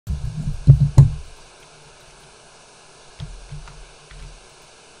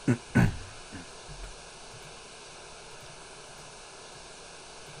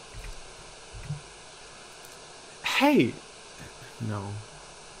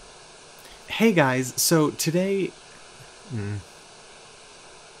Hey guys, so today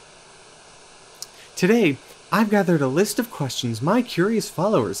I've gathered a list of questions my curious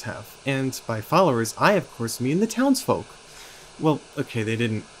followers have, and by followers I of course mean the townsfolk. Well, okay, they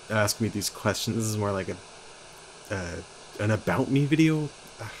didn't ask me these questions. This is more like an about me video.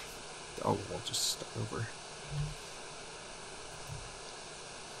 Oh, I'll just start over.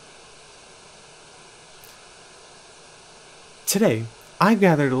 Today, I've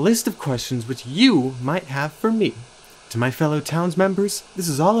gathered a list of questions which you might have for me. To my fellow towns members, this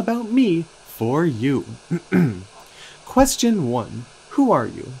is all about me for you. Question 1. Who are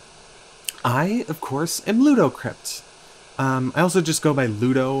you? I, of course, am LudoCrypt. I also just go by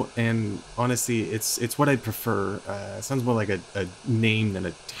Ludo, and honestly, it's what I'd prefer. It sounds more like a name than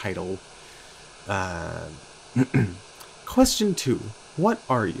a title. Question 2. What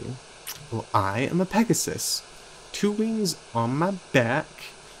are you? Well, I am a Pegasus. 2 wings on my back.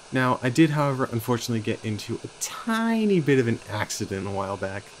 Now, I did, however, unfortunately get into a tiny bit of an accident a while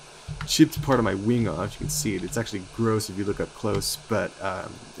back. Chipped part of my wing off. You can see it. It's actually gross if you look up close, but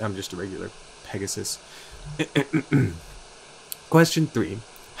I'm just a regular Pegasus. Question 3.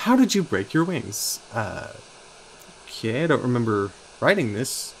 How did you break your wings? Okay, I don't remember writing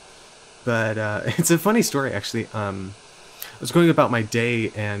this, but it's a funny story, actually. I was going about my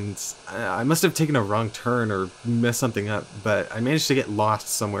day, and I must have taken a wrong turn or messed something up, but I managed to get lost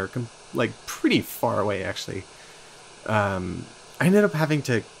somewhere, like pretty far away, actually. I ended up having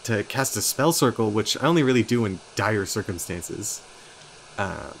to cast a spell circle, which I only really do in dire circumstances.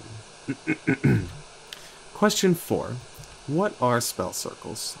 Question 4. What are spell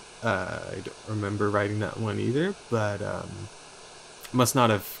circles? I don't remember writing that one either, but must not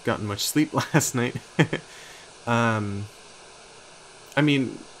have gotten much sleep last night. I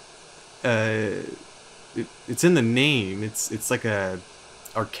mean, it's in the name. It's like a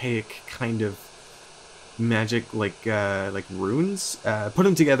archaic kind of magic, like runes. Put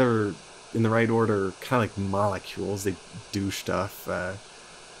them together in the right order, kind of like molecules. They do stuff.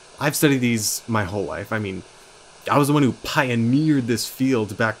 I've studied these my whole life. I mean, I was the one who pioneered this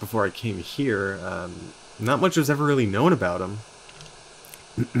field back before I came here. Not much was ever really known about them.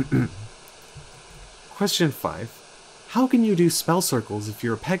 Question 5. How can you do spell circles if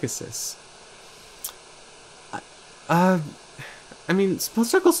you're a Pegasus? I mean, spell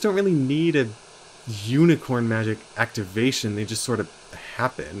circles don't really need a unicorn magic activation. They just sort of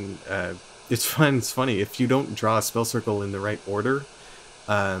happen. It's fun. It's funny. If you don't draw a spell circle in the right order,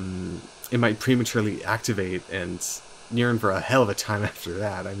 it might prematurely activate, and you're in for a hell of a time after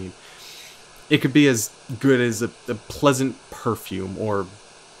that. I mean, it could be as good as a pleasant perfume, or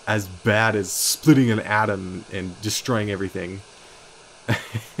as bad as splitting an atom and destroying everything.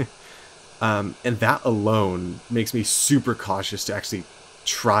 And that alone makes me super cautious to actually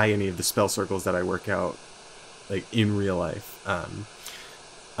try any of the spell circles that I work out, like, in real life.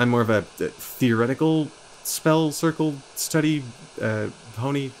 I'm more of a theoretical spell circle study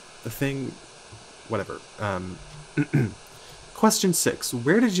pony thing. Whatever. Question 6.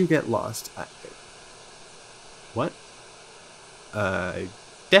 Where did you get lost? What? I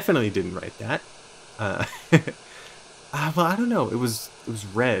definitely didn't write that. Well, I don't know. It was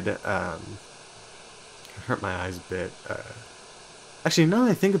red. It hurt my eyes a bit. Actually, now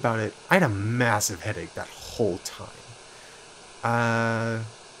that I think about it, I had a massive headache that whole time.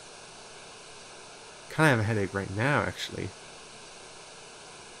 Kind of have a headache right now, actually.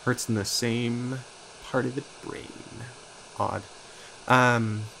 Hurts in the same part of the brain. Odd.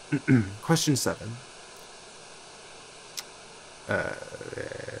 Question 7.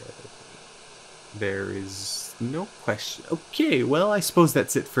 There is no question. Okay, well, I suppose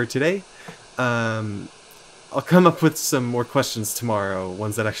that's it for today. I'll come up with some more questions tomorrow,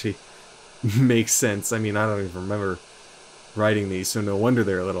 ones that actually make sense. I mean, I don't even remember writing these, so no wonder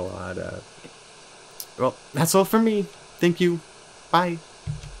they're a little odd. Well, that's all from me. Thank you. Bye.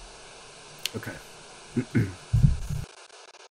 Okay.